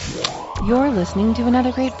You're listening to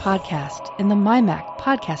another great podcast in the MyMac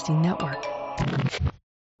Podcasting Network.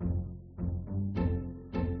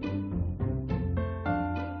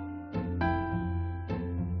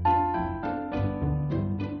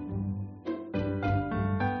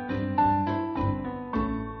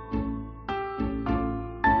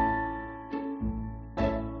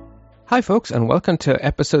 Hi folks, and welcome to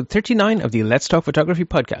episode 39 of the Let's Talk Photography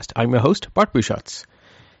podcast. I'm your host, Bart Buschatz.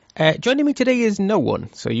 Joining me today is no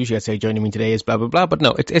one. So usually I say joining me today is blah, blah, blah, but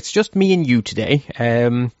no, it's just me and you today.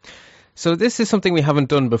 So this is something we haven't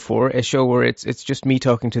done before, a show where it's just me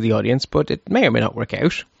talking to the audience, but it may or may not work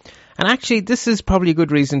out. And actually, this is probably a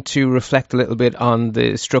good reason to reflect a little bit on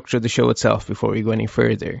the structure of the show itself before we go any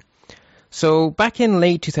further. So back in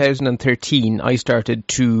late 2013, I started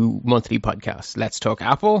two monthly podcasts, Let's Talk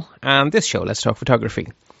Apple and this show, Let's Talk Photography.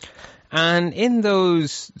 And in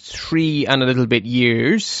those 3 and a little bit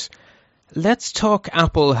years, Let's Talk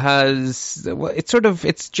Apple has, it's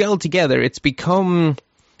gelled together. It's become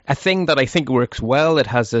a thing that I think works well. It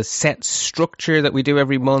has a set structure that we do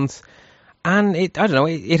every month. And it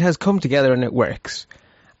has come together and it works.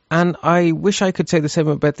 And I wish I could say the same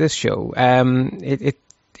about this show. It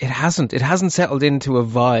hasn't settled into a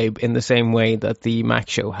vibe in the same way that the Mac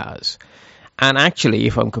show has. And actually,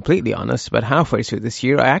 if I'm completely honest, about halfway through this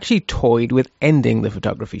year, I actually toyed with ending the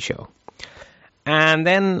photography show. And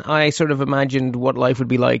then I sort of imagined what life would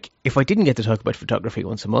be like if I didn't get to talk about photography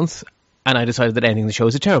once a month, and I decided that ending the show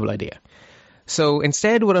is a terrible idea. So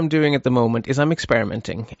instead, what I'm doing at the moment is I'm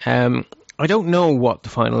experimenting. I don't know what the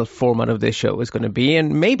final format of this show is going to be,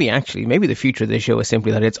 and maybe the future of this show is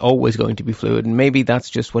simply that it's always going to be fluid, and maybe that's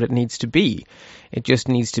just what it needs to be. It just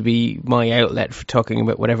needs to be my outlet for talking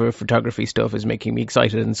about whatever photography stuff is making me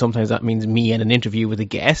excited, and sometimes that means me and an interview with a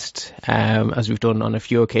guest, as we've done on a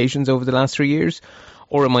few occasions over the last 3 years,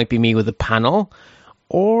 or it might be me with a panel,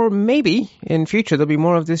 or maybe in future there'll be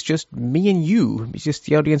more of this just me and you, just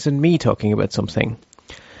the audience and me talking about something.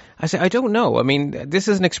 I don't know. I mean, this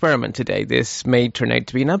is an experiment today. This may turn out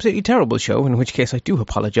to be an absolutely terrible show, in which case I do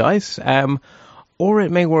apologise, or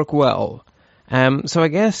it may work well. So I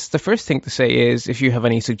guess the first thing to say is if you have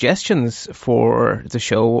any suggestions for the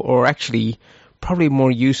show, or actually probably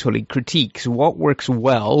more usefully critiques, what works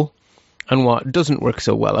well and what doesn't work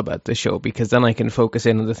so well about the show, because then I can focus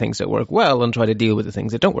in on the things that work well and try to deal with the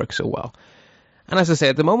things that don't work so well. And as I say,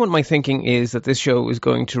 at the moment, my thinking is that this show is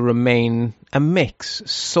going to remain a mix.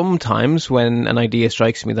 Sometimes when an idea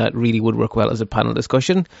strikes me that really would work well as a panel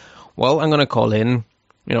discussion, well, I'm going to call in,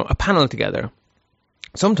 a panel together.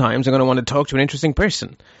 Sometimes I'm going to want to talk to an interesting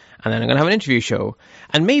person, and then I'm going to have an interview show.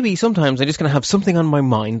 And maybe sometimes I'm just going to have something on my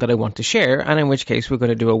mind that I want to share, and in which case we're going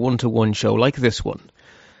to do a one-to-one show like this one.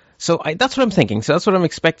 So that's what I'm thinking. So that's what I'm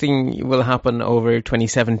expecting will happen over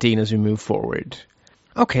 2017 as we move forward.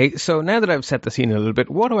 Okay, so now that I've set the scene a little bit,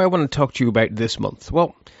 what do I want to talk to you about this month?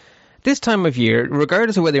 Well, this time of year,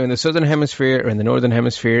 regardless of whether you're in the Southern Hemisphere or in the Northern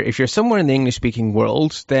Hemisphere, if you're somewhere in the English-speaking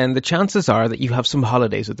world, then the chances are that you have some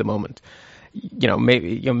holidays at the moment.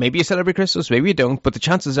 Maybe you celebrate Christmas, maybe you don't, but the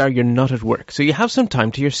chances are you're not at work. So you have some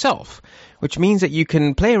time to yourself, which means that you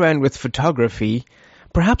can play around with photography,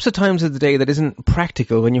 perhaps at times of the day that isn't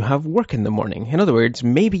practical when you have work in the morning. In other words,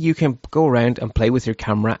 maybe you can go around and play with your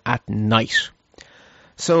camera at night.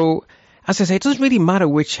 So, as I say, it doesn't really matter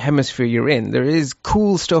which hemisphere you're in. There is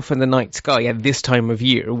cool stuff in the night sky at this time of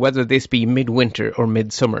year, whether this be midwinter or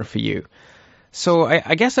midsummer for you. So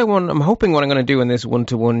I guess I'm hoping what I'm going to do in this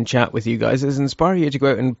one-to-one chat with you guys is inspire you to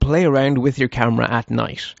go out and play around with your camera at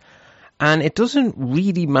night. And it doesn't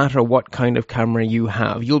really matter what kind of camera you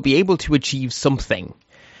have. You'll be able to achieve something.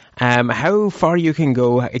 How far you can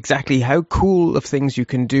go, exactly how cool of things you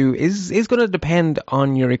can do is going to depend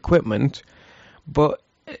on your equipment. But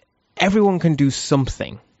everyone can do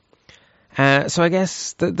something. So I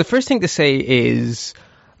guess the first thing to say is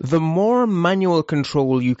the more manual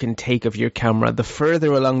control you can take of your camera, the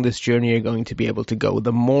further along this journey you're going to be able to go,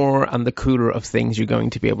 the more and the cooler of things you're going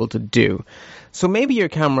to be able to do. So maybe your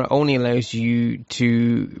camera only allows you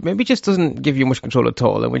to, maybe just doesn't give you much control at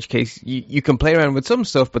all, in which case you can play around with some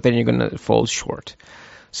stuff, but then you're going to fall short.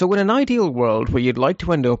 So in an ideal world, what you'd like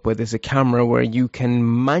to end up with is a camera where you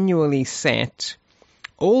can manually set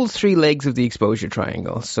all 3 legs of the exposure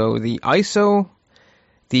triangle. So the ISO,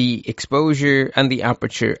 the exposure, and the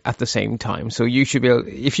aperture at the same time. So you should be able,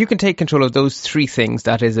 if you can take control of those 3 things,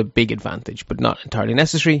 that is a big advantage, but not entirely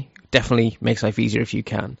necessary. Definitely makes life easier if you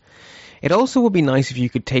can. It also would be nice if you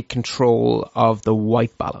could take control of the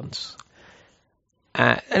white balance.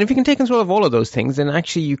 And if you can take control of all of those things, then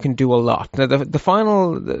actually you can do a lot. Now, the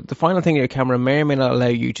final thing your camera may or may not allow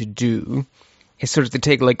you to do is sort of to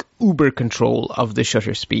take like uber control of the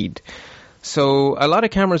shutter speed. So a lot of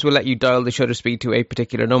cameras will let you dial the shutter speed to a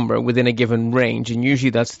particular number within a given range, and usually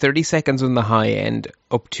that's 30 seconds on the high end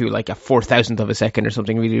up to like a 4,000th of a second or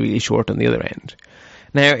something really, really short on the other end.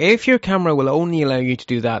 Now, if your camera will only allow you to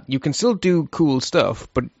do that, you can still do cool stuff,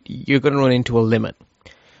 but you're going to run into a limit.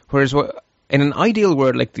 Whereas in an ideal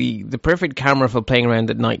world, like the perfect camera for playing around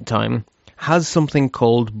at night time has something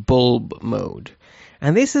called bulb mode.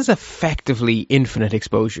 And this is effectively infinite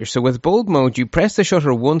exposure. So with bulb mode, you press the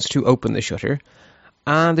shutter once to open the shutter,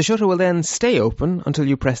 and the shutter will then stay open until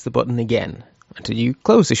you press the button again, until you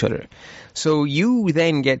close the shutter. So you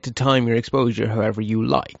then get to time your exposure however you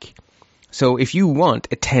like. So if you want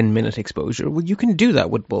a 10-minute exposure, well, you can do that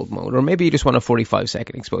with bulb mode. Or maybe you just want a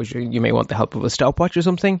 45-second exposure. You may want the help of a stopwatch or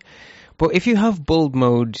something. But if you have bulb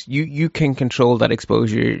mode, you can control that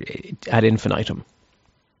exposure ad infinitum.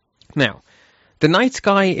 Now, the night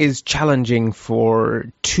sky is challenging for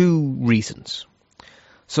two reasons.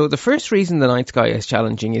 So the first reason the night sky is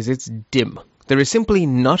challenging is it's dim. There is simply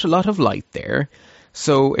not a lot of light there.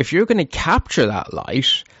 So if you're going to capture that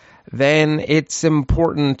light, then it's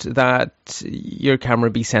important that your camera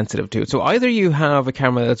be sensitive to it. So either you have a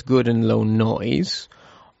camera that's good in low noise,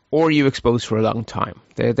 or you expose for a long time.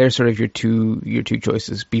 They're sort of your two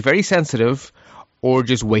choices. Be very sensitive, or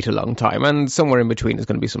just wait a long time. And somewhere in between is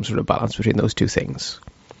going to be some sort of balance between those two things.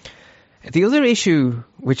 The other issue,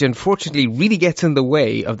 which unfortunately really gets in the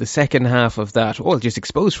way of the second half of that, just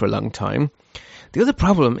expose for a long time, the other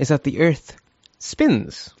problem is that the Earth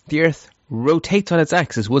spins. The Earth rotates on its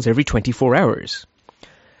axis once every 24 hours.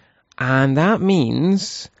 And that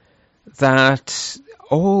means that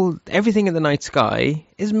everything in the night sky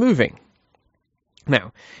is moving.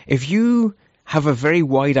 Now, if you have a very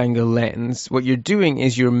wide-angle lens, what you're doing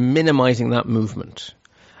is you're minimizing that movement.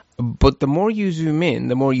 But the more you zoom in,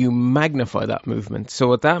 the more you magnify that movement. So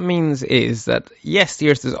what that means is that, yes, the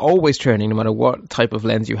Earth is always turning no matter what type of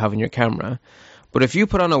lens you have in your camera. But if you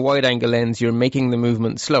put on a wide-angle lens, you're making the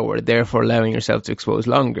movement slower, therefore allowing yourself to expose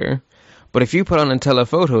longer. But if you put on a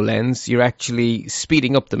telephoto lens, you're actually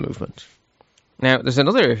speeding up the movement. Now, there's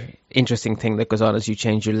another interesting thing that goes on as you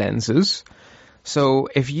change your lenses. So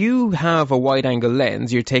if you have a wide-angle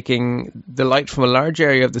lens, you're taking the light from a large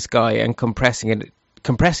area of the sky and compressing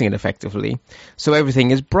it effectively, so everything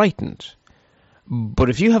is brightened. But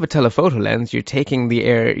if you have a telephoto lens, you're taking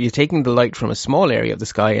the light from a small area of the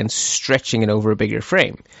sky and stretching it over a bigger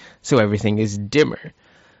frame, so everything is dimmer.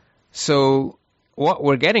 So what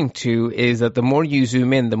we're getting to is that the more you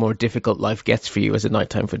zoom in, the more difficult life gets for you as a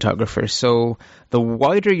nighttime photographer. So the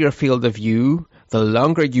wider your field of view, the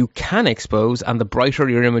longer you can expose, and the brighter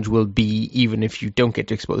your image will be, even if you don't get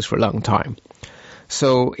to expose for a long time.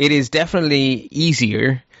 So it is definitely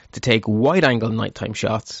easier to take wide-angle nighttime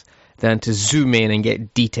shots than to zoom in and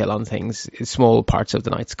get detail on things, small parts of the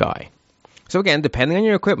night sky. So again, depending on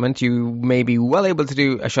your equipment, you may be well able to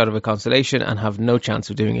do a shot of a constellation and have no chance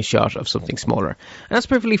of doing a shot of something smaller. And that's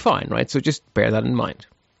perfectly fine, right? So just bear that in mind.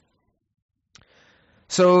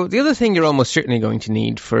 So the other thing you're almost certainly going to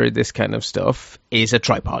need for this kind of stuff is a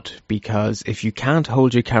tripod, because if you can't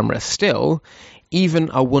hold your camera still, even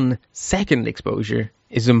a 1 second exposure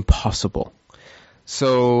is impossible.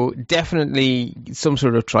 So definitely some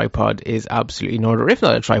sort of tripod is absolutely in order. If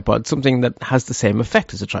not a tripod, something that has the same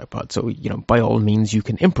effect as a tripod. So, by all means, you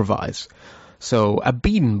can improvise. So a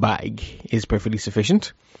bean bag is perfectly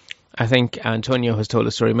sufficient. I think Antonio has told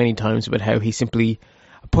a story many times about how he simply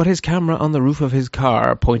put his camera on the roof of his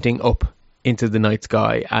car pointing up into the night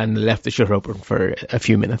sky and left the shutter open for a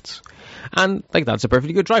few minutes. And that's a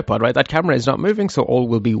perfectly good tripod, right? That camera is not moving, so all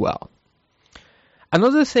will be well.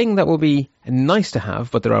 Another thing that will be nice to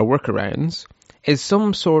have, but there are workarounds, is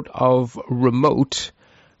some sort of remote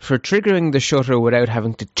for triggering the shutter without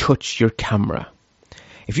having to touch your camera.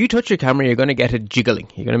 If you touch your camera, you're going to get it jiggling.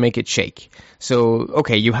 You're going to make it shake. So,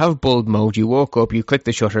 okay, you have bulb mode. You woke up, you click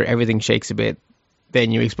the shutter, everything shakes a bit.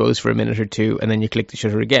 Then you expose for a minute or two, and then you click the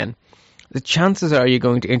shutter again. The chances are you're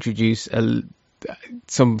going to introduce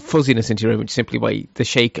some fuzziness into your image simply by the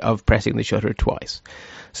shake of pressing the shutter twice.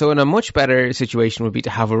 So in a much better situation would be to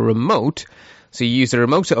have a remote. So you use the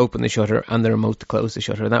remote to open the shutter and the remote to close the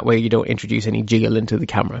shutter. And that way you don't introduce any jiggle into the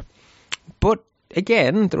camera. But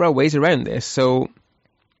again, there are ways around this. So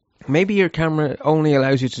maybe your camera only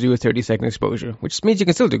allows you to do a 30-second exposure, which means you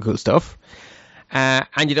can still do cool stuff.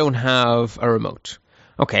 And you don't have a remote.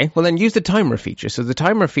 Okay, well then use the timer feature. So the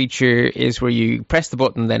timer feature is where you press the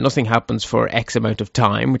button, then nothing happens for X amount of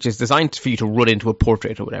time, which is designed for you to run into a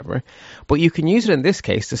portrait or whatever. But you can use it in this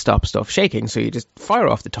case to stop stuff shaking. So you just fire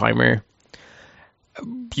off the timer,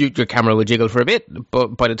 your camera will jiggle for a bit,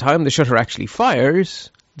 but by the time the shutter actually fires,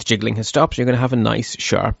 the jiggling has stopped, you're going to have a nice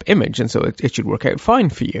sharp image, and so it should work out fine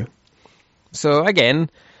for you. So again,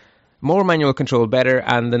 more manual control better,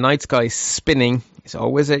 and the night sky spinning is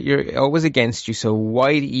always against you, so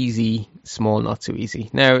wide easy, small not so easy.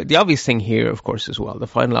 Now the obvious thing here, of course, as well, the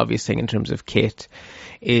final obvious thing in terms of kit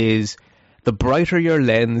is the brighter your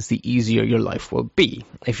lens, the easier your life will be.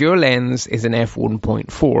 If your lens is an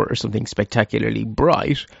f1.4 or something spectacularly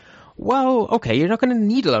bright, well, okay, you're not going to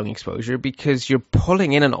need a long exposure because you're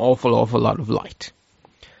pulling in an awful lot of light.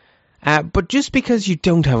 But just because you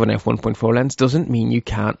don't have an f1.4 lens doesn't mean you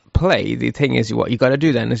can't play. The thing is, what you got to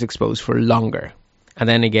do then is expose for longer. And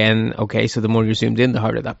then again, okay, so the more you're zoomed in, the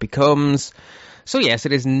harder that becomes. So yes,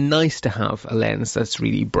 it is nice to have a lens that's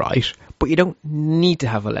really bright, but you don't need to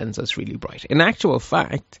have a lens that's really bright. In actual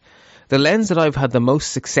fact, the lens that I've had the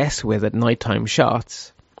most success with at nighttime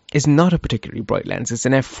shots is not a particularly bright lens. It's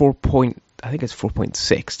an f4. I think it's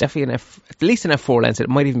 4.6. Definitely at least an f4 lens. It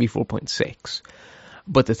might even be 4.6.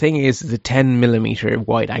 But the thing is, the 10mm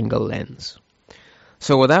wide angle lens.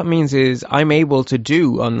 So what that means is I'm able to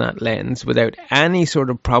do on that lens, without any sort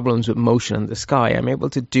of problems with motion in the sky, I'm able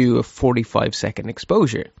to do a 45-second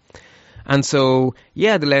exposure. And so,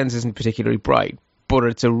 yeah, the lens isn't particularly bright, but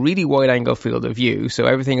it's a really wide angle field of view, so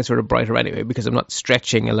everything is sort of brighter anyway, because I'm not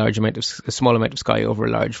stretching a small amount of sky over a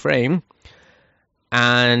large frame.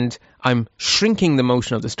 And I'm shrinking the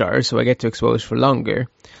motion of the stars, so I get to expose for longer.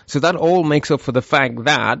 So that all makes up for the fact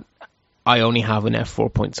that I only have an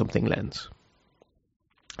f4 point something lens.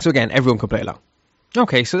 So again, everyone can play along.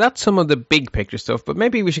 Okay, so that's some of the big picture stuff, but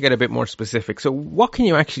maybe we should get a bit more specific. So what can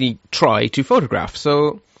you actually try to photograph?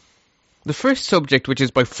 So the first subject, which is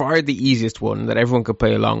by far the easiest one that everyone can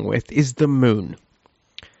play along with, is the moon.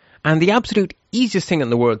 And the absolute easiest thing in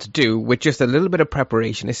the world to do, with just a little bit of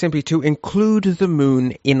preparation, is simply to include the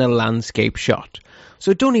moon in a landscape shot.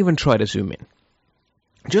 So don't even try to zoom in.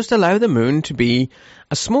 Just allow the moon to be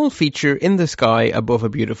a small feature in the sky above a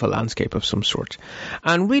beautiful landscape of some sort.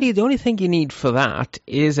 And really, the only thing you need for that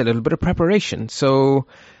is a little bit of preparation. So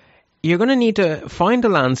you're going to need to find a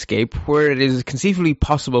landscape where it is conceivably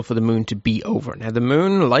possible for the moon to be over. Now, the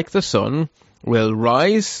moon, like the sun, will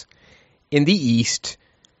rise in the east,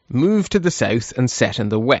 move to the south, and set in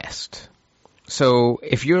the west. So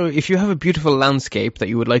if you have a beautiful landscape that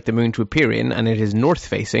you would like the moon to appear in, and it is north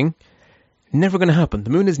facing, never going to happen. The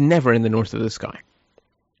moon is never in the north of the sky.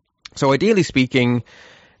 So ideally speaking,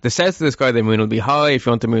 the south of the sky, the moon will be high. If you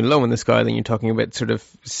want the moon low in the sky, then you're talking about sort of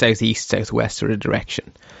southeast, southwest sort of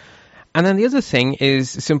direction. And then the other thing is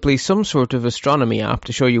simply some sort of astronomy app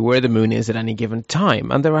to show you where the moon is at any given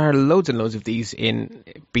time. And there are loads and loads of these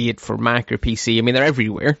be it for Mac or PC. I mean, they're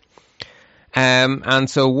everywhere. And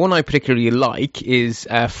so one I particularly like is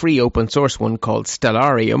a free open source one called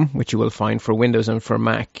Stellarium, which you will find for Windows and for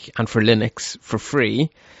Mac and for Linux for free.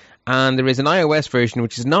 And there is an iOS version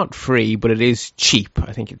which is not free, but it is cheap.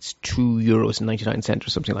 I think it's €2.99 or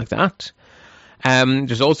something like that.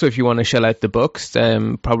 There's also, if you want to shell out the bucks,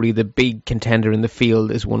 probably the big contender in the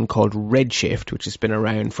field is one called Redshift, which has been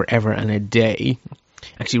around forever and a day.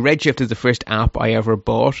 Actually, Redshift is the first app I ever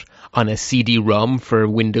bought on a CD-ROM for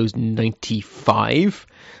Windows 95.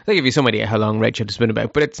 That'll give you some idea how long Redshift has been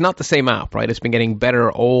about. But it's not the same app, right? It's been getting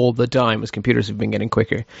better all the time as computers have been getting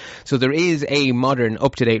quicker. So there is a modern,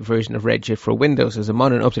 up-to-date version of Redshift for Windows. There's a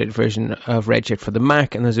modern, up-to-date version of Redshift for the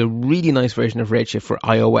Mac. And there's a really nice version of Redshift for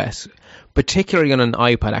iOS. Particularly on an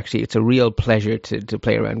iPad, actually. It's a real pleasure to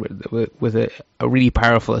play around with a really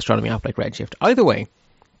powerful astronomy app like Redshift. Either way,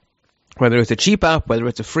 whether it's a cheap app, whether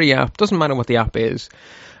it's a free app, doesn't matter what the app is.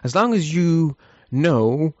 As long as you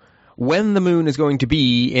know when the moon is going to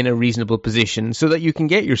be in a reasonable position so that you can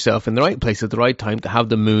get yourself in the right place at the right time to have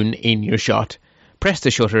the moon in your shot. Press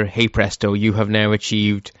the shutter, hey presto, you have now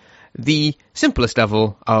achieved the simplest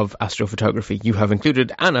level of astrophotography. You have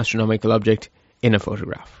included an astronomical object in a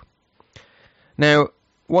photograph. Now,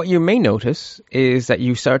 what you may notice is that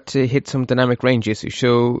you start to hit some dynamic range issues.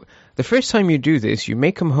 So the first time you do this, you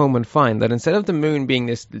may come home and find that instead of the moon being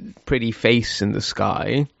this pretty face in the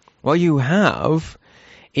sky, what you have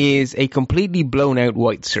is a completely blown out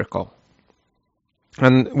white circle,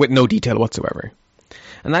 and with no detail whatsoever.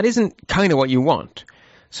 And that isn't kind of what you want.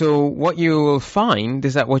 So what you will find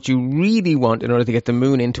is that what you really want in order to get the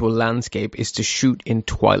moon into a landscape is to shoot in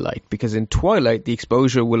twilight, because in twilight the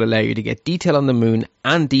exposure will allow you to get detail on the moon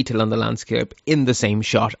and detail on the landscape in the same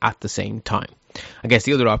shot at the same time. I guess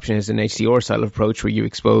the other option is an HDR style approach where you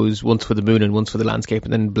expose once for the moon and once for the landscape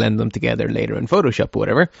and then blend them together later in Photoshop or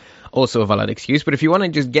whatever. Also a valid excuse, but if you want to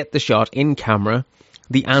just get the shot in camera,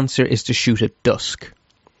 the answer is to shoot at dusk.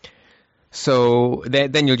 So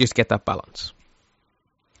then you'll just get that balance.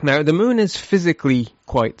 Now, the moon is physically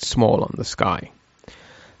quite small on the sky.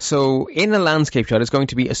 So in a landscape shot, it's going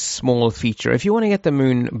to be a small feature. If you want to get the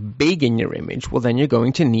moon big in your image, well, then you're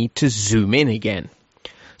going to need to zoom in again.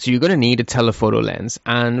 So you're going to need a telephoto lens.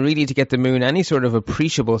 And really, to get the moon any sort of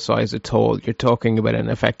appreciable size at all, you're talking about an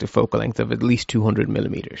effective focal length of at least 200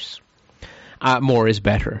 millimeters. More is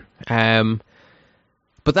better.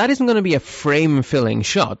 But that isn't going to be a frame-filling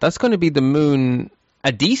shot. That's going to be the moon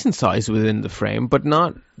a decent size within the frame, but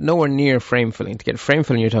nowhere near frame filling. To get frame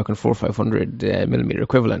filling, you're talking 400 or 500 millimeter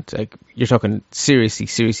equivalent. Like, you're talking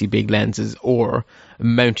seriously big lenses, or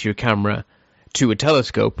mount your camera to a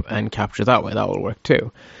telescope and capture that way. That will work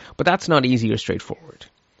too. But that's not easy or straightforward.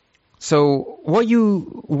 So while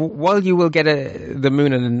you will get the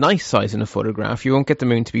moon in a nice size in a photograph, you won't get the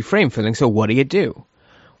moon to be frame filling. So what do?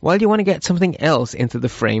 Well, you want to get something else into the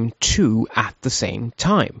frame too at the same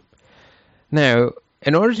time. Now,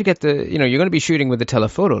 in order to get you're going to be shooting with a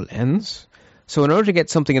telephoto lens. So in order to get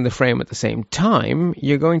something in the frame at the same time,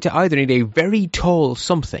 you're going to either need a very tall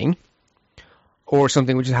something, or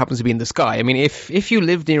something which happens to be in the sky. I mean, if you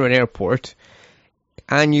live near an airport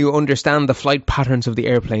and you understand the flight patterns of the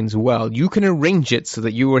airplanes well, you can arrange it so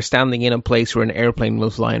that you are standing in a place where an airplane will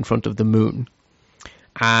fly in front of the moon.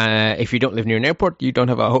 If you don't live near an airport, you don't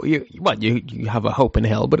have you have a hope in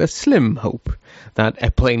hell, but a slim hope that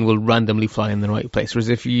a plane will randomly fly in the right place. Whereas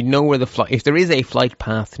if you know where if there is a flight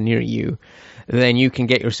path near you, then you can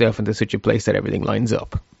get yourself into such a place that everything lines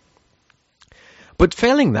up. But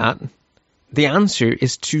failing that, the answer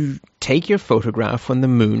is to take your photograph when the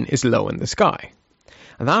moon is low in the sky.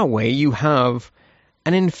 And that way you have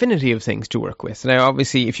an infinity of things to work with. Now,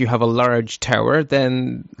 obviously, if you have a large tower,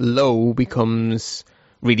 then low becomes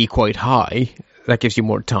really quite high. That gives you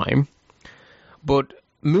more time. But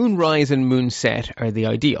moonrise and moonset are the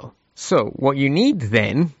ideal. So what you need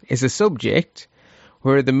then is a subject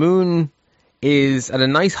where the moon is at a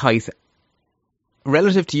nice height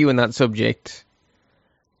relative to you and that subject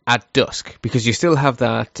at dusk, because you still have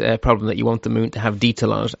that problem that you want the moon to have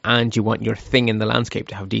detail on it, and you want your thing in the landscape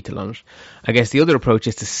to have detail on it. I guess the other approach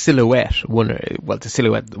is to silhouette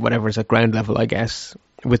whatever's at ground level, I guess,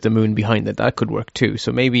 with the moon behind it. That could work too.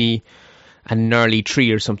 So maybe a gnarly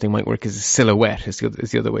tree or something might work as a silhouette is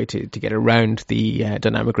the other way to get around the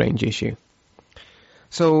dynamic range issue.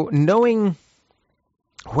 So knowing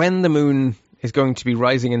when the moon is going to be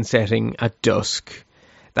rising and setting at dusk,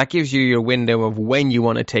 that gives you your window of when you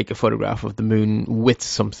want to take a photograph of the moon with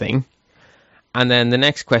something. And then the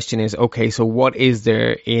next question is, okay, so what is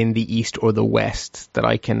there in the east or the west that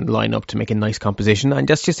I can line up to make a nice composition? And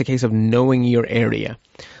that's just a case of knowing your area.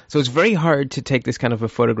 So it's very hard to take this kind of a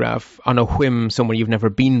photograph on a whim somewhere you've never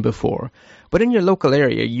been before. But in your local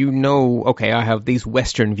area, you know, okay, I have these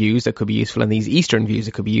western views that could be useful and these eastern views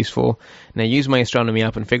that could be useful. And I use my astronomy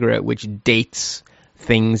app and figure out which dates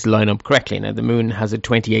things line up correctly. Now, the moon has a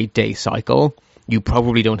 28-day cycle. You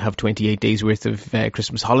probably don't have 28 days worth of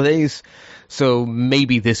Christmas holidays, so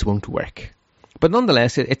maybe this won't work. But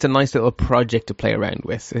nonetheless, it's a nice little project to play around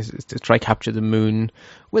with, is to try capture the moon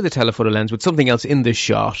with a telephoto lens with something else in the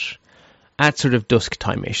shot at sort of dusk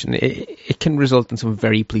time-ish. And it can result in some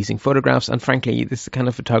very pleasing photographs, and frankly, this is the kind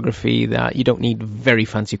of photography that you don't need very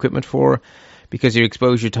fancy equipment for, because your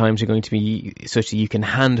exposure times are going to be such that you can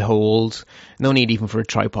handhold. No need even for a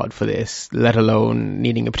tripod for this, let alone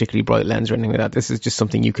needing a particularly bright lens or anything like that. This is just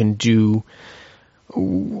something you can do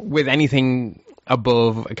with anything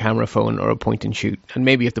above a camera phone or a point and shoot. And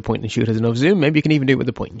maybe if the point and shoot has enough zoom, maybe you can even do it with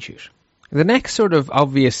the point and shoot. The next sort of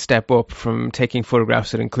obvious step up from taking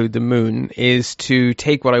photographs that include the moon is to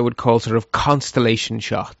take what I would call sort of constellation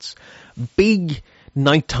shots. Big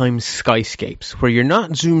nighttime skyscapes where you're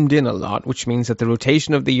not zoomed in a lot, which means that the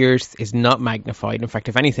rotation of the Earth is not magnified. In fact,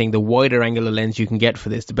 if anything, the wider angular lens you can get for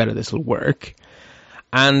this, the better this will work.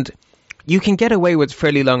 And you can get away with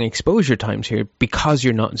fairly long exposure times here because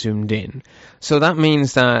you're not zoomed in. So that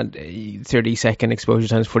means that 30-second exposure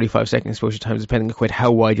times, 45-second exposure times, depending on quite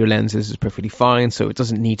how wide your lens is perfectly fine. So it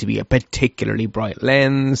doesn't need to be a particularly bright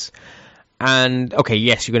lens. And, okay,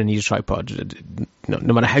 yes, you're going to need a tripod.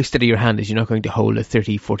 No matter how steady your hand is, you're not going to hold a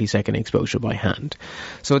 30-40 second exposure by hand.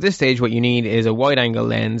 So at this stage, what you need is a wide-angle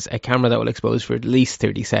lens, a camera that will expose for at least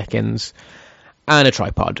 30 seconds, and a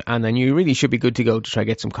tripod. And then you really should be good to go to try to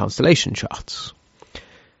get some constellation shots.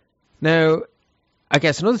 Now, I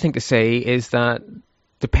guess another thing to say is that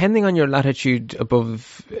depending on your latitude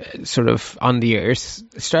above, sort of on the Earth,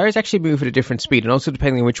 stars actually move at a different speed, and also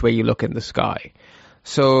depending on which way you look in the sky.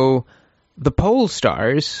 So the pole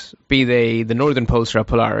stars, be they the northern pole star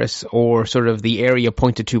Polaris or sort of the area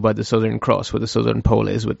pointed to by the Southern Cross where the southern pole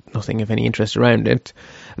is with nothing of any interest around it,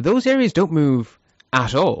 those areas don't move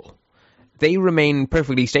at all. They remain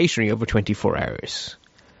perfectly stationary over 24 hours.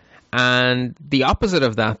 And the opposite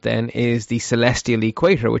of that then is the celestial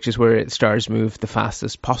equator, which is where stars move the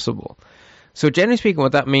fastest possible. So generally speaking,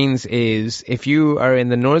 what that means is if you are in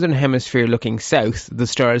the northern hemisphere looking south, the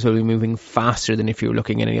stars will be moving faster than if you were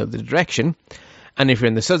looking in any other direction. And if you're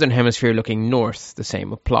in the southern hemisphere looking north, the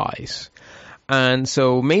same applies. And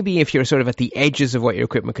so maybe if you're sort of at the edges of what your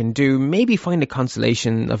equipment can do, maybe find a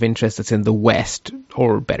constellation of interest that's in the west,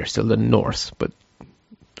 or better still, the north,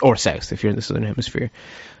 or south if you're in the southern hemisphere.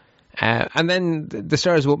 And then the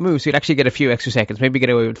stars won't move, so you'd actually get a few extra seconds, maybe get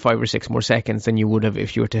away with 5 or 6 more seconds than you would have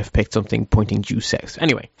if you were to have picked something pointing due south.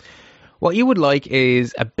 Anyway, what you would like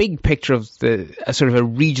is a big picture of a sort of a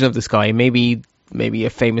region of the sky, maybe a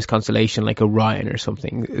famous constellation like Orion or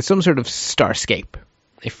something, some sort of starscape.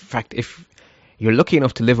 In fact, if you're lucky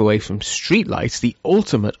enough to live away from streetlights, the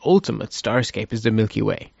ultimate starscape is the Milky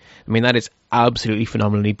Way. I mean, that is absolutely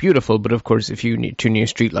phenomenally beautiful, but of course, if you're too near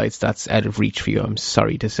streetlights, that's out of reach for you, I'm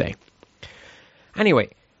sorry to say. Anyway,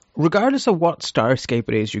 regardless of what starscape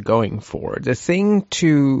it is you're going for, the thing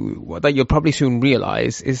that you'll probably soon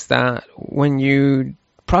realize is that when you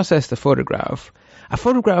process the photograph, a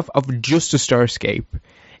photograph of just a starscape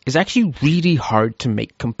is actually really hard to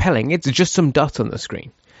make compelling. It's just some dots on the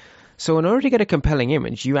screen. So in order to get a compelling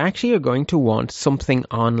image, you actually are going to want something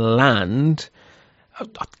on land, at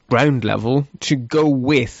ground level, to go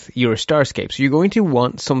with your starscape. So you're going to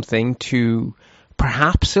want something to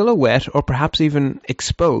perhaps silhouette or perhaps even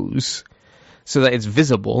expose so that it's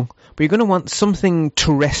visible, but you're going to want something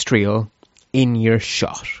terrestrial in your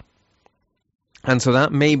shot. And so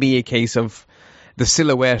that may be a case of the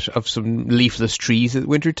silhouette of some leafless trees at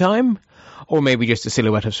winter time, or maybe just a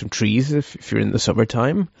silhouette of some trees if you're in the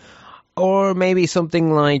summertime, or maybe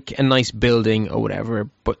something like a nice building or whatever,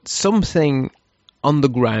 but something on the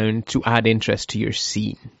ground to add interest to your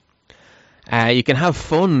scene. You can have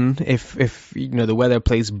fun if you know the weather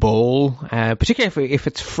plays ball, particularly if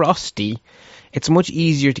it's frosty. It's much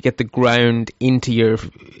easier to get the ground into your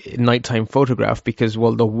nighttime photograph because,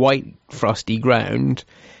 well, the white frosty ground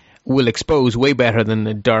will expose way better than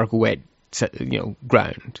the dark wet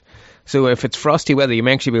ground. So if it's frosty weather, you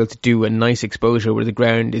may actually be able to do a nice exposure where the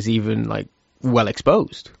ground is even well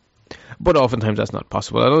exposed. But oftentimes that's not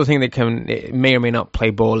possible. Another thing that may or may not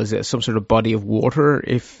play ball is some sort of body of water.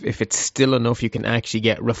 If it's still enough, you can actually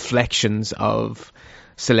get reflections of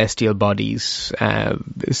celestial bodies.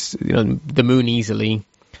 The moon easily,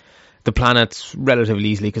 the planets relatively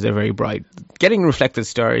easily because they're very bright. Getting reflected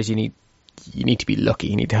stars, you need to be lucky.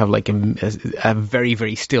 You need to have like a very,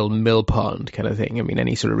 very still mill pond kind of thing. I mean,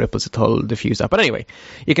 any sort of ripples at all diffuse that. But anyway,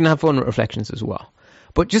 you can have fun with reflections as well.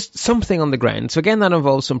 But just something on the ground. So again, that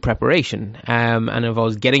involves some preparation and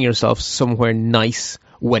involves getting yourself somewhere nice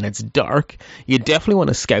when it's dark. You definitely want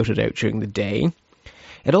to scout it out during the day.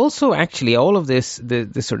 It also actually, all of this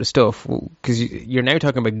sort of stuff, because you're now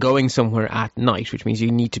talking about going somewhere at night, which means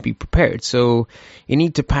you need to be prepared. So you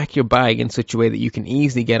need to pack your bag in such a way that you can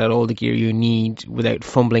easily get at all the gear you need without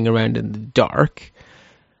fumbling around in the dark.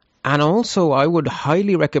 And also, I would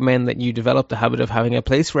highly recommend that you develop the habit of having a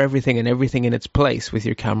place for everything and everything in its place with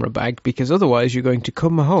your camera bag, because otherwise you're going to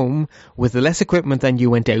come home with less equipment than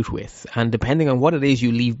you went out with. And depending on what it is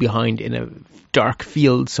you leave behind in a dark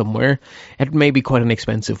field somewhere, it may be quite an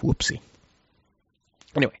expensive whoopsie.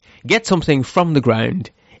 Anyway, get something from the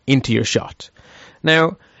ground into your shot.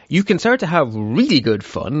 Now, you can start to have really good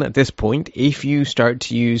fun at this point if you start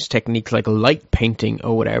to use techniques like light painting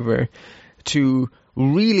or whatever to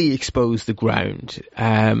really expose the ground,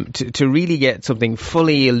 to really get something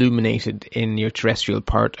fully illuminated in your terrestrial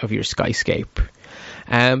part of your skyscape.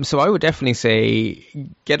 So I would definitely say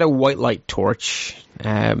get a white light torch,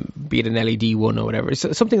 be it an LED one or whatever.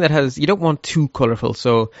 So something that you don't want too colourful.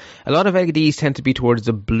 So a lot of LEDs tend to be towards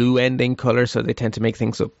the blue ending colour, so they tend to make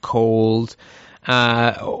things look cold,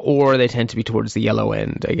 or they tend to be towards the yellow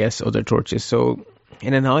end, I guess, other torches. So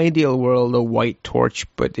in an ideal world, a white torch,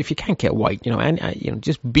 but if you can't get white,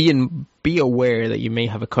 just be aware that you may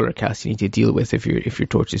have a color cast you need to deal with if your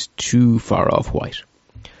torch is too far off white.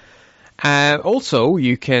 Also,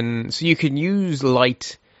 you can use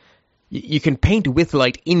light. You can paint with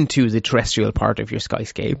light into the terrestrial part of your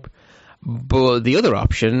skyscape. But the other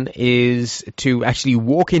option is to actually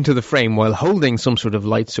walk into the frame while holding some sort of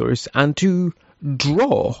light source and to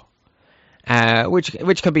draw.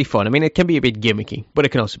 Which can be fun. I mean, it can be a bit gimmicky, but it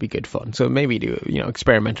can also be good fun. So maybe do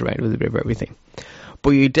experiment around with a bit of everything.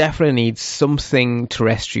 but you definitely need something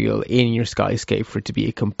terrestrial in your skyscape for it to be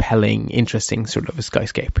a compelling, interesting sort of a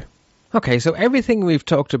skyscape. Okay, so everything we've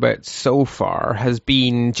talked about so far has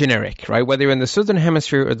been generic, right? Whether you're in the southern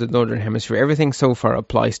hemisphere or the northern hemisphere, everything so far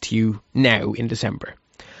applies to you now in December.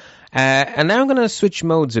 And now I'm going to switch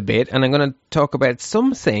modes a bit, and I'm going to talk about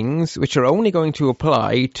some things which are only going to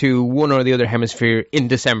apply to one or the other hemisphere in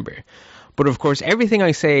December. But of course, everything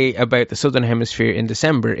I say about the southern hemisphere in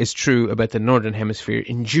December is true about the northern hemisphere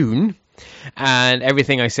in June. And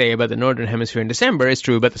everything I say about the northern hemisphere in December is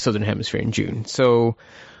true about the southern hemisphere in June. So,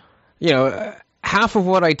 half of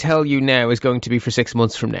what I tell you now is going to be for 6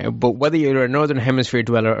 months from now, but whether you're a northern hemisphere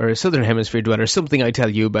dweller or a southern hemisphere dweller, something I tell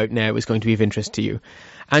you about now is going to be of interest to you.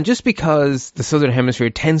 And just because the southern hemisphere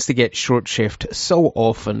tends to get short shift so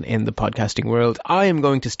often in the podcasting world, I am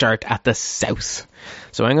going to start at the south.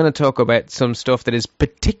 So I'm going to talk about some stuff that is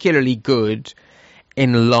particularly good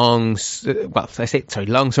in long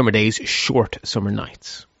summer days, short summer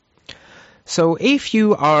nights. So if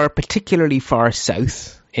you are particularly far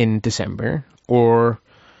south in December, or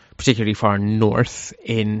particularly far north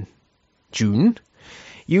in June,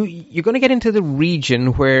 you're going to get into the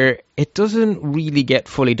region where it doesn't really get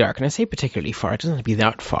fully dark. And I say particularly far, it doesn't have to be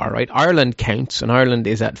that far, right? Ireland counts, and Ireland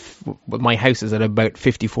is my house is at about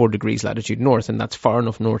 54 degrees latitude north, and that's far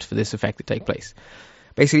enough north for this effect to take place.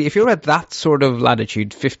 Basically, if you're at that sort of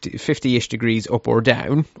latitude, 50-ish degrees up or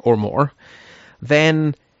down, or more,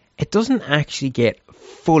 then it doesn't actually get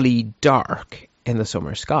fully dark in the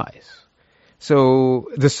summer skies. So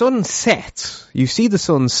the sun sets, you see the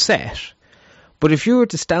sun set, but if you were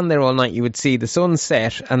to stand there all night, you would see the sun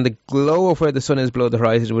set, and the glow of where the sun is below the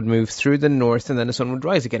horizon would move through the north, and then the sun would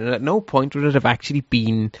rise again. And at no point would it have actually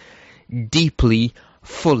been deeply,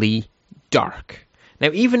 fully dark. Now,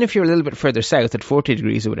 even if you're a little bit further south at 40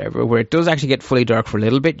 degrees or whatever, where it does actually get fully dark for a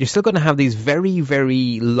little bit, you're still going to have these very,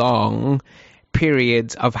 very long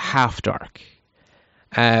periods of half dark.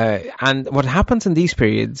 And what happens in these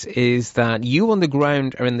periods is that you on the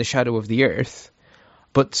ground are in the shadow of the earth,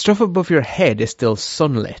 but stuff above your head is still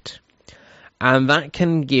sunlit. And that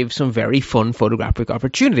can give some very fun photographic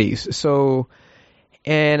opportunities. So,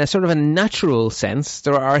 in a sort of a natural sense,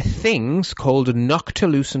 there are things called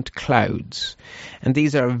noctilucent clouds. And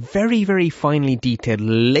these are very, very finely detailed,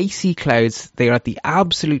 lacy clouds. They are at the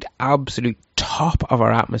absolute top of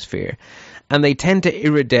our atmosphere. And they tend to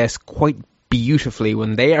iridesce quite beautifully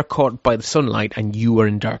when they are caught by the sunlight and you are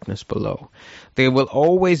in darkness below. They will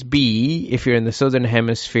always be, if you're in the southern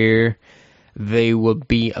hemisphere, they will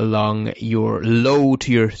be along your low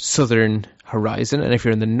to your southern horizon, and if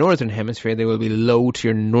you're in the northern hemisphere, they will be low to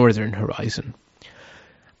your northern horizon.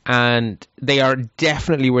 And they are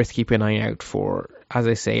definitely worth keeping an eye out for, as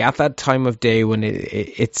I say, at that time of day when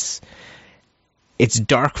it's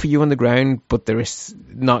dark for you on the ground, but there is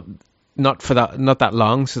not that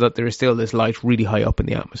long, so that there is still this light really high up in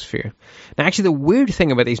the atmosphere. Now, actually, the weird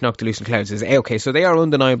thing about these noctilucent clouds is, okay, so they are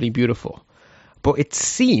undeniably beautiful, but it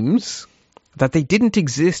seems that they didn't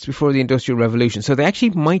exist before the Industrial Revolution, so they actually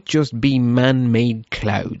might just be man-made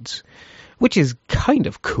clouds, which is kind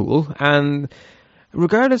of cool. And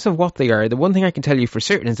regardless of what they are, the one thing I can tell you for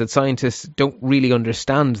certain is that scientists don't really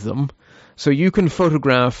understand them, so you can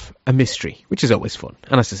photograph a mystery, which is always fun.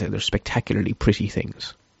 And as I say, they're spectacularly pretty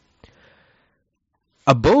things.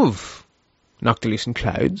 Above noctilucent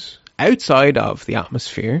clouds, outside of the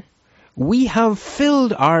atmosphere, we have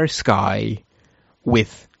filled our sky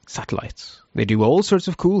with satellites. They do all sorts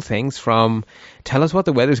of cool things, from tell us what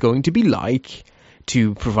the weather's going to be like,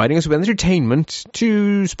 to providing us with entertainment,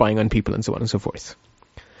 to spying on people, and so on and so forth.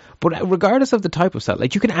 But regardless of the type of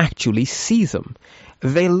satellite, you can actually see them.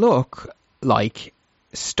 They look like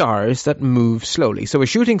stars that move slowly. So a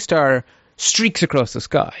shooting star streaks across the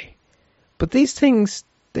sky. But these things,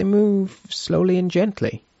 they move slowly and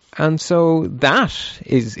gently. And so that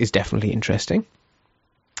is definitely interesting.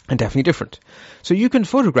 And definitely different. So you can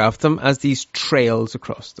photograph them as these trails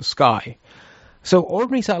across the sky. So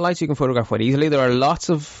ordinary satellites you can photograph quite easily. There are lots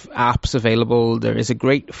of apps available. There is a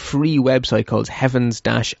great free website called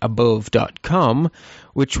heavens-above.com,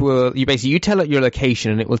 which you tell it your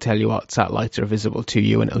location and it will tell you what satellites are visible to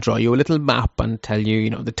you, and it'll draw you a little map and tell you,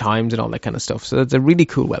 the times and all that kind of stuff. So it's a really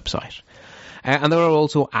cool website. And there are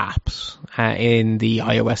also apps in the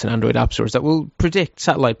iOS and Android app stores that will predict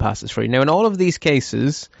satellite passes for you. Now, in all of these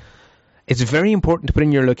cases, it's very important to put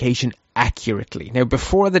in your location accurately. Now,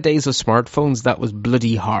 before the days of smartphones, that was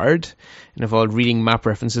bloody hard. It involved reading map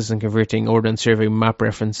references and converting Ordnance Survey map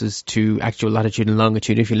references to actual latitude and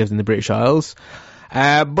longitude if you lived in the British Isles.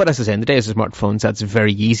 But as I say, in the days of smartphones, that's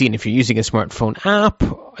very easy. And if you're using a smartphone app,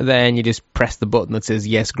 then you just press the button that says,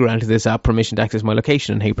 yes, grant this app permission to access my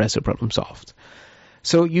location, and hey, presto, problem solved.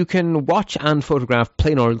 So you can watch and photograph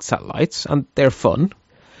plain old satellites, and they're fun.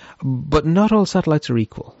 But not all satellites are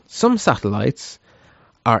equal. Some satellites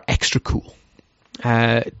are extra cool.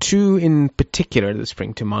 Two in particular that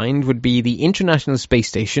spring to mind would be the International Space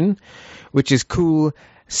Station, which is cool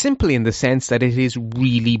simply in the sense that it is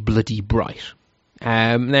really bloody bright.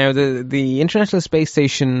 Now, the International Space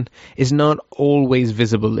Station is not always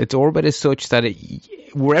visible. Its orbit is such that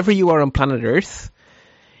wherever you are on planet Earth,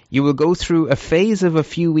 you will go through a phase of a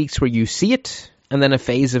few weeks where you see it, and then a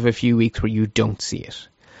phase of a few weeks where you don't see it.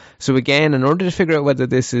 So again, in order to figure out whether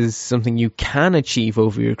this is something you can achieve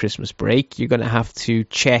over your Christmas break, you're going to have to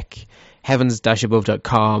check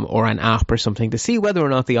heavens-above.com or an app or something to see whether or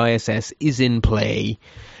not the ISS is in play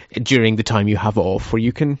during the time you have off, where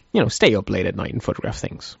you can, stay up late at night and photograph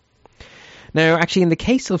things. Now, actually, in the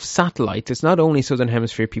case of satellites, it's not only Southern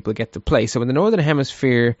Hemisphere people get to play. So in the Northern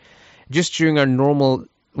Hemisphere, just during our normal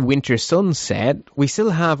winter sunset, we still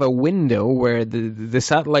have a window where the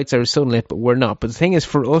satellites are sunlit, but we're not. But the thing is,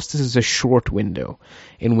 for us, this is a short window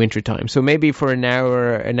in wintertime. So maybe for an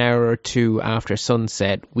hour or two after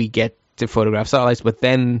sunset, we get to photograph satellites, but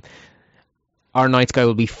then our night sky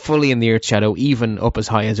will be fully in the Earth's shadow, even up as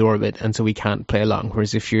high as orbit, and so we can't play along.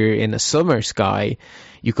 Whereas if you're in a summer sky,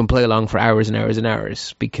 you can play along for hours and hours and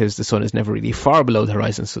hours, because the sun is never really far below the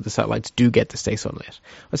horizon, so the satellites do get to stay sunlit.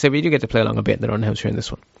 I'd say we do get to play along a bit in the Northern Hemisphere in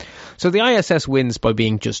this one. So the ISS wins by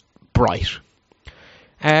being just bright.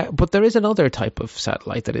 But there is another type of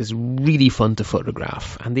satellite that is really fun to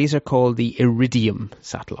photograph, and these are called the Iridium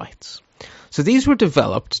satellites. So these were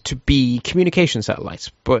developed to be communication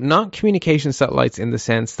satellites, but not communication satellites in the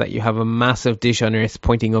sense that you have a massive dish on Earth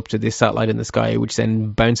pointing up to this satellite in the sky, which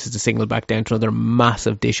then bounces the signal back down to another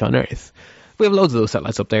massive dish on Earth. We have loads of those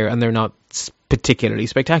satellites up there, and they're not particularly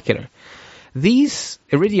spectacular. These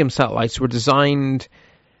Iridium satellites were designed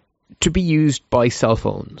to be used by cell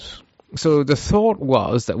phones. So the thought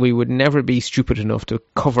was that we would never be stupid enough to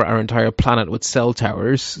cover our entire planet with cell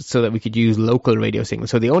towers so that we could use local radio signals.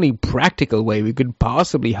 So the only practical way we could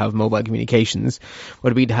possibly have mobile communications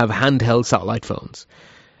would be to have handheld satellite phones.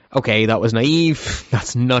 Okay, that was naive.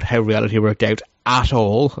 That's not how reality worked out at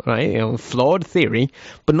all, right? Flawed theory.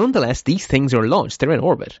 But nonetheless, these things are launched. They're in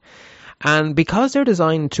orbit. And because they're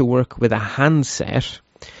designed to work with a handset,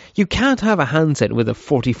 you can't have a handset with a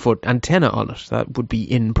 40-foot antenna on it. That would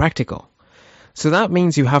be impractical. So that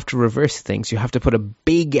means you have to reverse things. You have to put a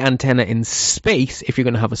big antenna in space if you're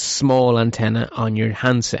going to have a small antenna on your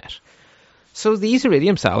handset. So these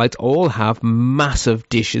Iridium satellites all have massive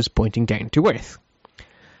dishes pointing down to Earth.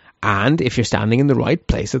 And if you're standing in the right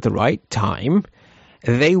place at the right time,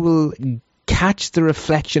 they will catch the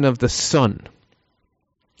reflection of the sun.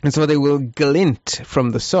 And so they will glint from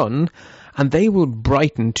the sun, and they will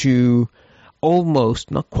brighten to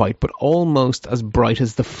almost, not quite, but almost as bright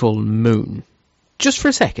as the full moon. Just for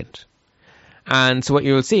a second. And so what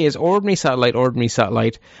you will see is ordinary satellite,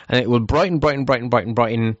 and it will brighten,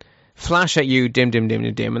 flash at you, dim.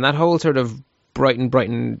 And that whole sort of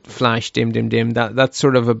brighten, flash, dim, that's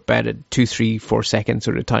sort of about a 2, 3, 4 second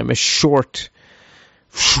sort of time. A short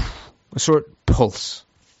pulse.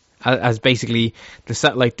 As basically the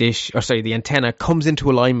satellite dish, the antenna comes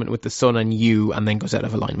into alignment with the sun and you, and then goes out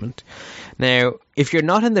of alignment. Now, if you're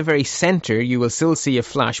not in the very center, you will still see a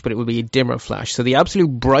flash, but it will be a dimmer flash. So the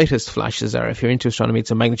absolute brightest flashes are, if you're into astronomy,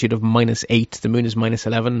 it's a magnitude of -8. The moon is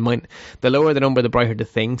 -11. The lower the number, the brighter the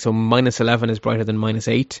thing. So -11 is brighter than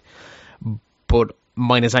 -8. But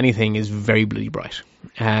minus anything is very bloody bright.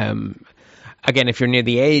 Again, if you're near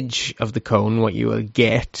the edge of the cone, what you will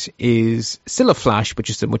get is still a flash, but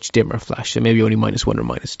just a much dimmer flash, so maybe only -1 or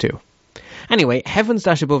 -2. Anyway,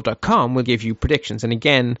 heavens-above.com will give you predictions, and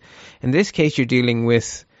again, in this case, you're dealing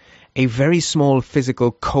with a very small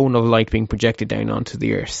physical cone of light being projected down onto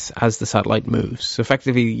the Earth as the satellite moves. So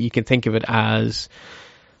effectively, you can think of it as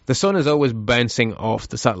the sun is always bouncing off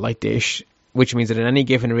the satellite dish, which means that in any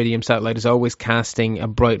given Iridium satellite is always casting a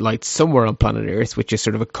bright light somewhere on planet Earth, which is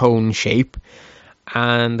sort of a cone shape.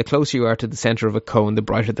 And the closer you are to the center of a cone, the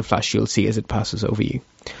brighter the flash you'll see as it passes over you.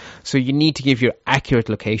 So you need to give your accurate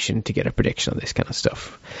location to get a prediction on this kind of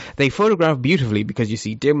stuff. They photograph beautifully because you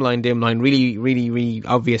see dim line, really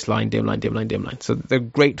obvious line, dim line. So they're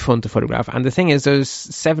great fun to photograph. And the thing is, there's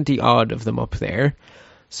 70 odd of them up there.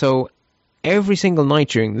 So every single night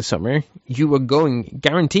during the summer, you are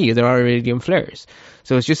guarantee there are Iridium flares.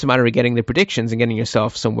 So it's just a matter of getting the predictions and getting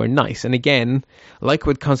yourself somewhere nice. And again, like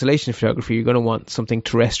with constellation photography, you're going to want something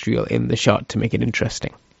terrestrial in the shot to make it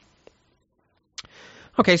interesting.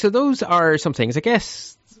 Okay, so those are some things, I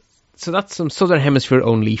guess. So that's some Southern Hemisphere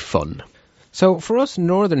only fun. So for us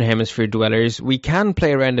Northern Hemisphere dwellers, we can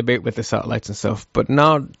play around a bit with the satellites and stuff, but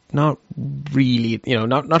not really,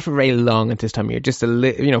 not for very long at this time of year, just for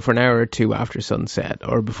an hour or two after sunset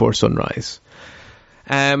or before sunrise.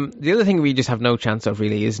 The other thing we just have no chance of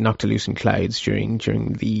really is noctilucent clouds during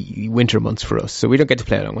the winter months for us, so we don't get to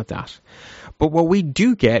play along with that. But what we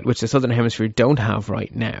do get, which the Southern Hemisphere don't have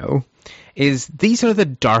right now, is these are the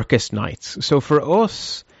darkest nights. So for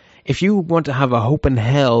us, if you want to have a hope in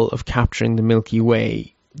hell of capturing the Milky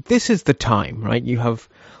Way, this is the time, right? You have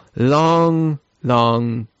long,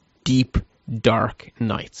 deep, dark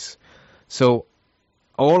nights. So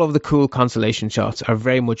all of the cool constellation shots are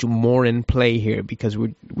very much more in play here because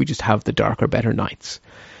we just have the darker, better nights.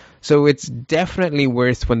 So it's definitely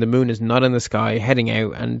worth, when the moon is not in the sky, heading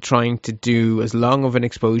out and trying to do as long of an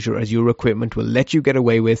exposure as your equipment will let you get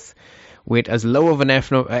away with as low of an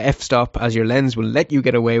f-stop as your lens will let you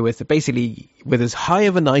get away with, basically with as high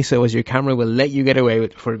of an ISO as your camera will let you get away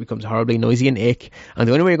with before it becomes horribly noisy and ick. And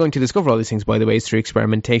the only way you're going to discover all these things, by the way, is through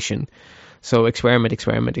experimentation. So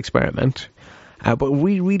experiment. But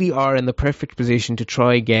we really are in the perfect position to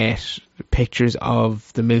try get pictures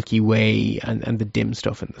of the Milky Way and the dim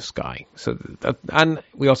stuff in the sky. And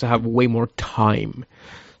we also have way more time.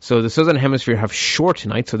 So the Southern Hemisphere have short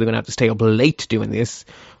nights, so they're going to have to stay up late doing this.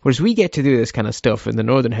 Whereas we get to do this kind of stuff in the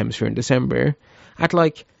Northern Hemisphere in December at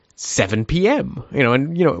like 7 p.m.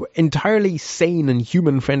 Entirely sane and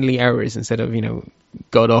human-friendly hours instead of,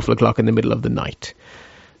 god-awful o'clock in the middle of the night.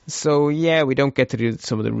 So yeah, we don't get to do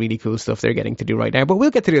some of the really cool stuff they're getting to do right now, but we'll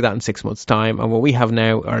get to do that in 6 months' time. And what we have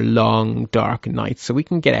now are long, dark nights, so we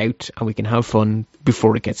can get out and we can have fun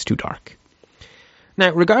before it gets too dark.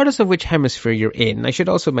 Now, regardless of which hemisphere you're in, I should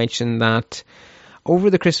also mention that over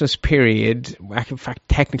the Christmas period, in fact,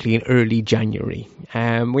 technically in early January,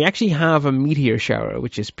 we actually have a meteor shower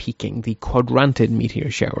which is peaking, the quadrantid meteor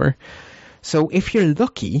shower. So if you're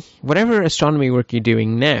lucky, whatever astronomy work you're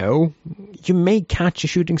doing now, you may catch a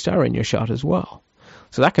shooting star in your shot as well.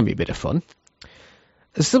 So that can be a bit of fun.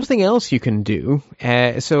 Something else you can do,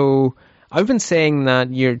 so I've been saying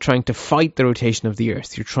that you're trying to fight the rotation of the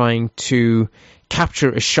Earth. You're trying to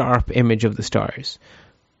capture a sharp image of the stars.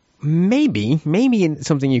 Maybe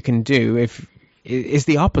something you can do is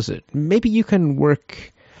the opposite. Maybe you can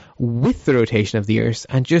work with the rotation of the Earth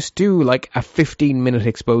and just do like a 15-minute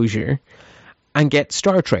exposure and get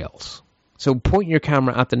star trails. So point your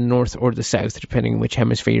camera at the north or the south, depending on which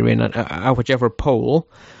hemisphere you're in, at whichever pole.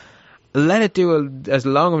 Let it do as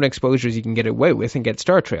long of an exposure as you can get away with and get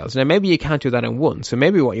star trails. Now, maybe you can't do that in one. So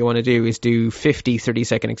maybe what you want to do is do 50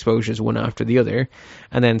 30-second exposures one after the other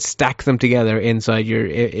and then stack them together inside your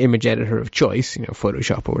image editor of choice,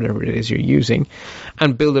 Photoshop or whatever it is you're using,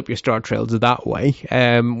 and build up your star trails that way.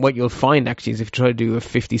 What you'll find, actually, is if you try to do a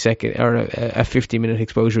 50-second or a 50-minute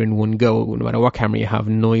exposure in one go, no matter what camera you have,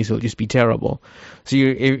 noise will just be terrible. So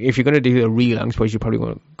if you're going to do a reel, I suppose you're probably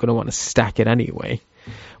going to want to stack it anyway.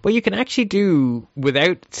 But you can actually do,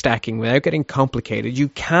 without stacking, without getting complicated, you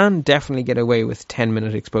can definitely get away with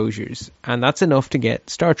 10-minute exposures. And that's enough to get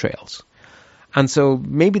star trails. And so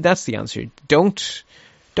maybe that's the answer. Don't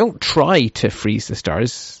try to freeze the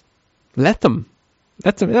stars. Let them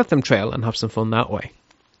trail and have some fun that way.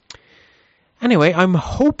 Anyway, I'm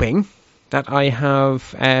hoping that I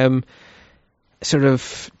have sort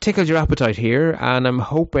of tickled your appetite here, and I'm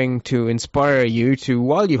hoping to inspire you to,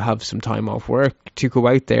 while you have some time off work, to go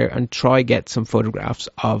out there and try get some photographs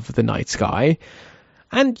of the night sky,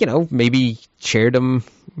 and maybe share them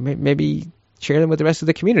with the rest of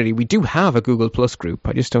the community. We do have a Google Plus group,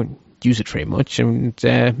 I just don't use it very much, and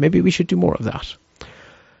maybe we should do more of that.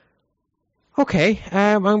 Okay,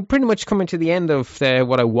 I'm pretty much coming to the end of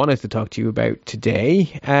what I wanted to talk to you about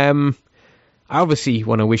today. I obviously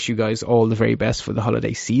want to wish you guys all the very best for the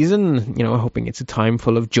holiday season. Hoping it's a time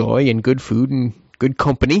full of joy and good food and good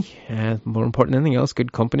company. More important than anything else,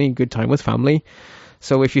 good company, good time with family.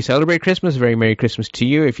 So if you celebrate Christmas, very Merry Christmas to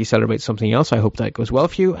you. If you celebrate something else, I hope that goes well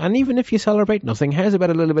for you. And even if you celebrate nothing, how's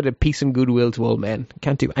about a little bit of peace and goodwill to all men?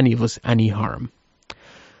 Can't do any of us any harm.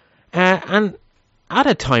 And at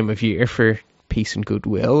a time of year for peace and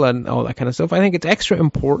goodwill and all that kind of stuff, I think it's extra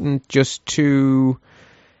important just to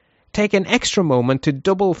take an extra moment to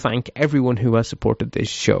double thank everyone who has supported this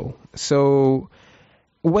show. So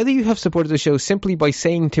whether you have supported the show simply by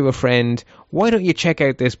saying to a friend, why don't you check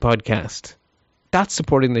out this podcast? That's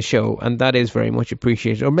supporting the show, and that is very much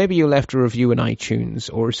appreciated. Or maybe you left a review in iTunes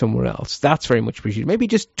or somewhere else. That's very much appreciated. Maybe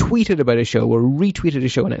just tweeted about a show or retweeted a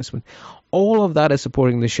show announcement. All of that is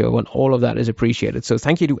supporting the show, and all of that is appreciated. So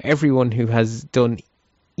thank you to everyone who has done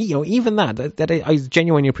even that I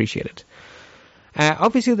genuinely appreciate it.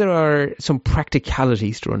 Obviously, there are some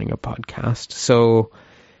practicalities to running a podcast. So,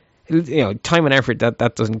 time and effort,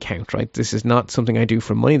 that doesn't count, right? This is not something I do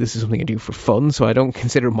for money. This is something I do for fun. So I don't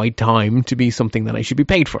consider my time to be something that I should be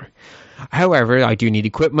paid for. However, I do need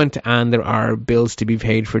equipment, and there are bills to be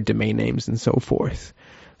paid for domain names and so forth.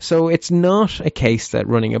 So it's not a case that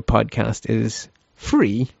running a podcast is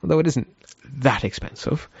free, although it isn't that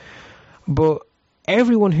expensive. But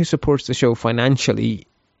everyone who supports the show financially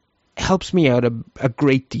helps me out a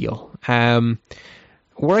great deal.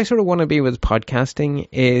 Where I sort of want to be with podcasting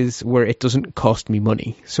is where it doesn't cost me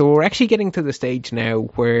money. So we're actually getting to the stage now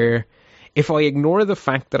where if I ignore the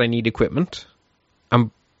fact that I need equipment,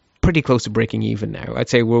 I'm pretty close to breaking even now. I'd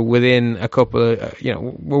say we're within a couple of,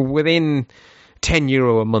 we're within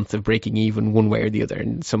 €10 a month of breaking even one way or the other.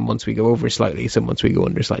 And some months we go over slightly, some months we go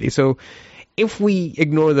under slightly. So if we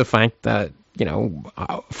ignore the fact that,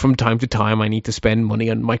 from time to time I need to spend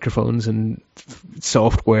money on microphones and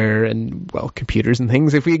software and, computers and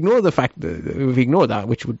things. If we ignore that,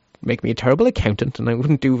 which would make me a terrible accountant, and I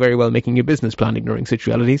wouldn't do very well making a business plan ignoring such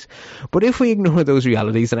realities. But if we ignore those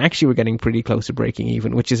realities, then actually we're getting pretty close to breaking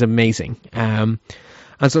even, which is amazing. And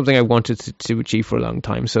something I wanted to achieve for a long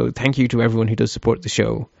time. So thank you to everyone who does support the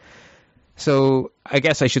show. So I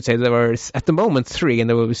guess I should say there are at the moment 3, and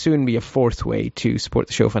there will soon be a 4th way to support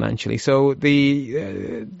the show financially. So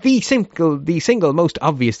the single most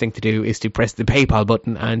obvious thing to do is to press the PayPal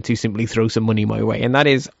button and to simply throw some money my way, and that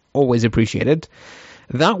is always appreciated.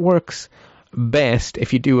 That works best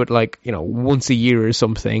if you do it once a year or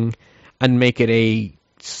something, and make it a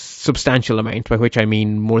substantial amount, by which I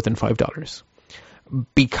mean more than $5.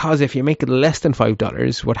 Because if you make it less than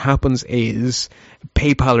 $5, what happens is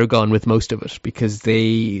PayPal are gone with most of it, because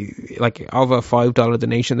they, of a $5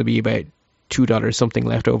 donation, there'll be about $2 something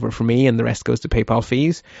left over for me, and the rest goes to PayPal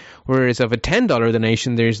fees. Whereas of a $10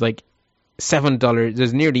 donation, there's $7,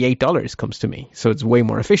 there's nearly $8 comes to me. So it's way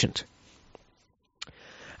more efficient.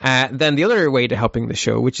 Then the other way to helping the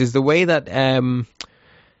show, which is the way that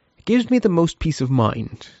gives me the most peace of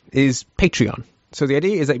mind, is Patreon. So the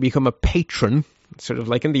idea is that you become a patron, sort of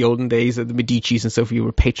like in the olden days of the Medicis and stuff. You were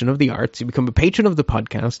a patron of the arts. You become a patron of the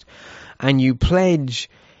podcast, and you pledge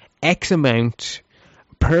X amount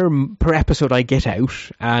per episode I get out.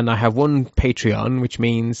 And I have one Patreon, which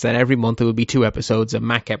means that every month there will be 2 episodes, a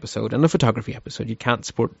Mac episode and a photography episode. You can't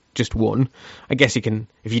support just one. I guess you can,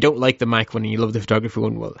 if you don't like the Mac one and you love the photography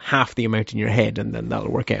one, well, half the amount in your head, and then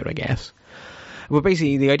that'll work out, I guess. But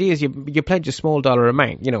basically, the idea is you pledge a small dollar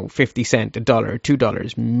amount, 50 cents, $1,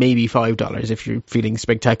 $2, maybe $5 if you're feeling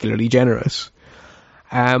spectacularly generous.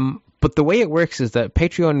 But the way it works is that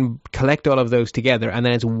Patreon collect all of those together, and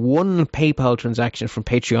then it's one PayPal transaction from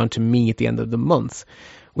Patreon to me at the end of the month,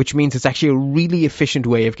 which means it's actually a really efficient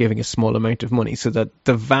way of giving a small amount of money, so that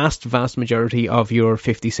the vast, vast majority of your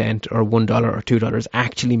 50 cent or $1 or $2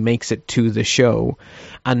 actually makes it to the show,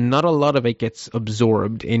 and not a lot of it gets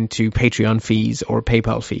absorbed into Patreon fees or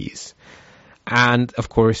PayPal fees. And of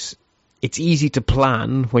course, it's easy to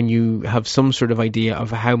plan when you have some sort of idea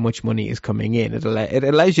of how much money is coming in. It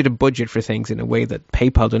allows you to budget for things in a way that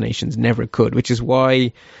PayPal donations never could, which is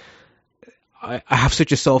why I have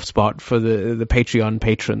such a soft spot for the Patreon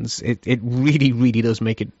patrons. It really, really does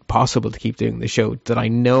make it possible to keep doing the show, that I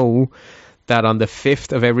know that on the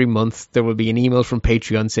 5th of every month there will be an email from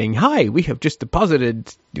Patreon saying, "Hi, we have just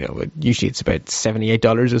deposited," usually it's about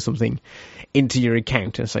 $78 or something, into your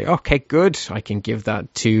account. And it's like, okay, good, I can give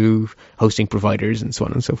that to hosting providers and so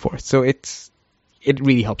on and so forth. So it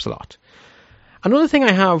really helps a lot. Another thing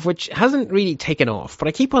I have, which hasn't really taken off, but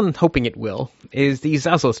I keep on hoping it will, is the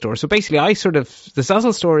Zazzle store. So basically, the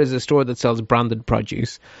Zazzle store is a store that sells branded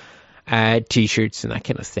produce, t-shirts and that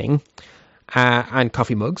kind of thing, and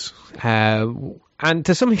coffee mugs. And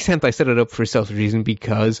to some extent, I set it up for a selfish reason,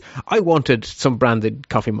 because I wanted some branded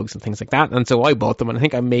coffee mugs and things like that, and so I bought them, and I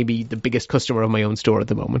think I may be the biggest customer of my own store at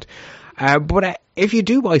the moment. But if you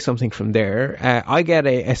do buy something from there, I get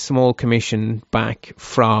a small commission back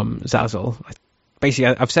from Zazzle.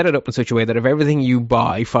 Basically, I've set it up in such a way that if everything you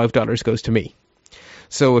buy, $5 goes to me.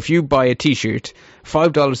 So if you buy a t-shirt,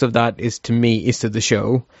 $5 of that is to me, is to the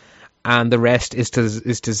show, and the rest is to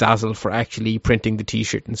Zazzle for actually printing the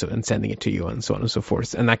t-shirt and sending it to you, and so on and so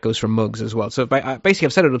forth. And that goes for mugs as well. So basically,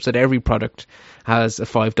 I've set it up so that every product has a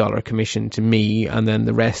 $5 commission to me, and then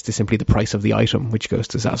the rest is simply the price of the item, which goes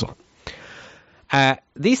to Zazzle.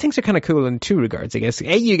 These things are kind of cool in 2 regards, I guess.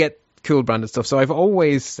 A, you get cool branded stuff. So I've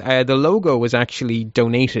always, the logo was actually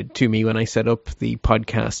donated to me when I set up the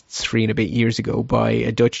podcasts 3 and a bit years ago by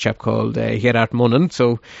a Dutch chap called Gerard Monnen.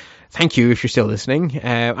 So thank you if you're still listening.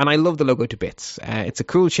 And I love the logo to bits. It's a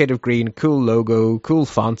cool shade of green, cool logo, cool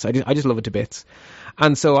fonts. I just love it to bits.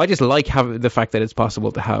 And so I just like the fact that it's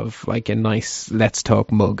possible to have like a nice Let's Talk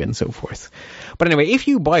mug and so forth. But anyway, if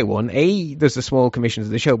you buy one, A, there's a small commission to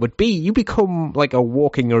the show, but B, you become like a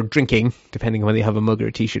walking or drinking, depending on whether you have a mug or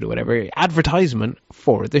a t-shirt or whatever, advertisement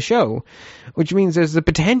for the show, which means there's the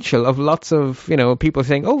potential of lots of, people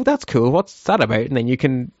saying, oh, that's cool, what's that about? And then you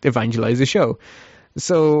can evangelize the show.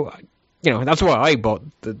 So, that's why I bought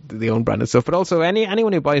the own branded stuff, but also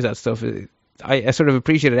anyone who buys that stuff, I sort of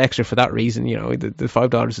appreciate it extra for that reason. The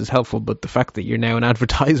 $5 is helpful, but the fact that you're now an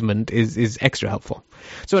advertisement is extra helpful.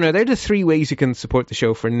 So now they're the 3 ways you can support the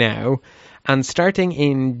show for now. And starting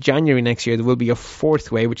in January next year, there will be a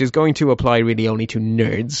 4th way, which is going to apply really only to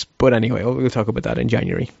nerds. But anyway, we'll talk about that in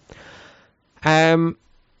January.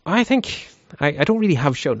 I think I don't really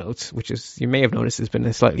have show notes, which is, you may have noticed, has been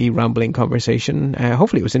a slightly rambling conversation.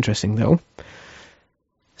 Hopefully it was interesting, though.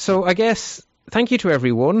 So I guess, thank you to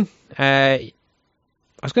everyone. I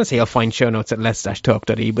was going to say I'll find show notes at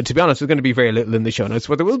lets-talk.e, but to be honest, there's going to be very little in the show notes.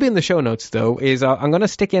 What there will be in the show notes, though, is I'm going to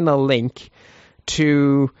stick in a link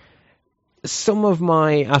to some of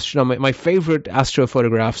my favorite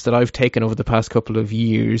astrophotographs that I've taken over the past couple of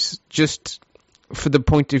years, just for the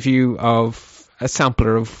point of view of a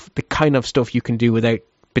sampler of the kind of stuff you can do without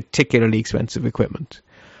particularly expensive equipment.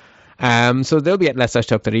 So they'll be at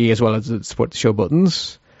lets-talk.e as well as the support the show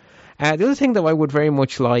buttons. The other thing that I would very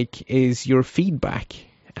much like is your feedback.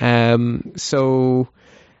 So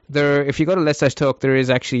if you go to Let's Talk, there is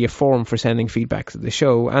actually a forum for sending feedback to the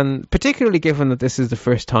show. And particularly given that this is the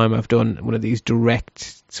first time I've done one of these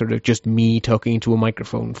direct, sort of just me talking into a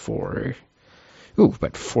microphone for,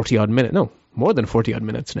 about 40-odd minutes. No, more than 40-odd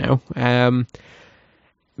minutes now.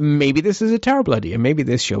 Maybe this is a terrible idea. Maybe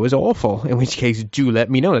this show is awful, in which case do let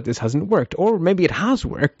me know that this hasn't worked. Or maybe it has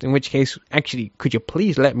worked, in which case, actually, could you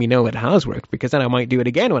please let me know it has worked? Because then I might do it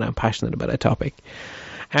again when I'm passionate about a topic.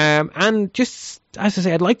 And just, as I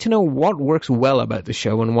say, I'd like to know what works well about the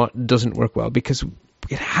show and what doesn't work well, because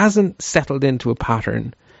it hasn't settled into a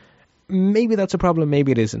pattern. Maybe that's a problem,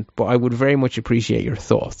 maybe it isn't, but I would very much appreciate your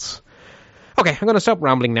thoughts. Okay, I'm going to stop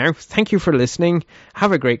rambling now. Thank you for listening.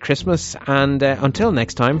 Have a great Christmas, and until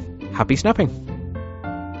next time, happy snapping.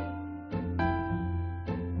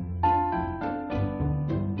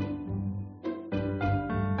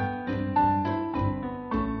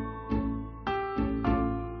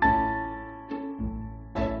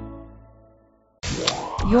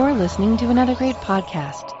 You're listening to another great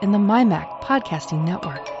podcast in the MyMac Podcasting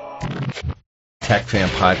Network. Tech Fan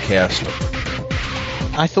Podcast.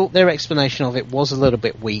 I thought their explanation of it was a little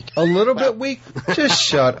bit weak. A little bit weak? Just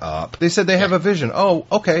shut up. They said they have a vision. Oh,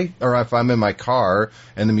 okay. Or if I'm in my car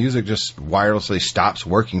and the music just wirelessly stops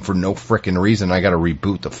working for no frickin' reason, I gotta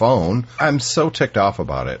reboot the phone. I'm so ticked off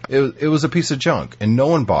about it. It was a piece of junk, and no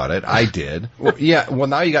one bought it. I did. Well,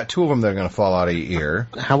 now you got 2 of them that are gonna fall out of your ear.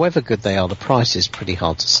 However good they are, the price is pretty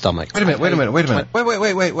hard to stomach. Wait a minute.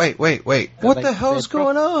 Wait. What the hell's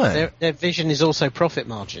going on? Their vision is also profit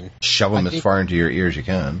margin. Shove them as far into your ears as you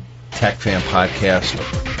can. Tech Fan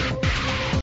Podcast.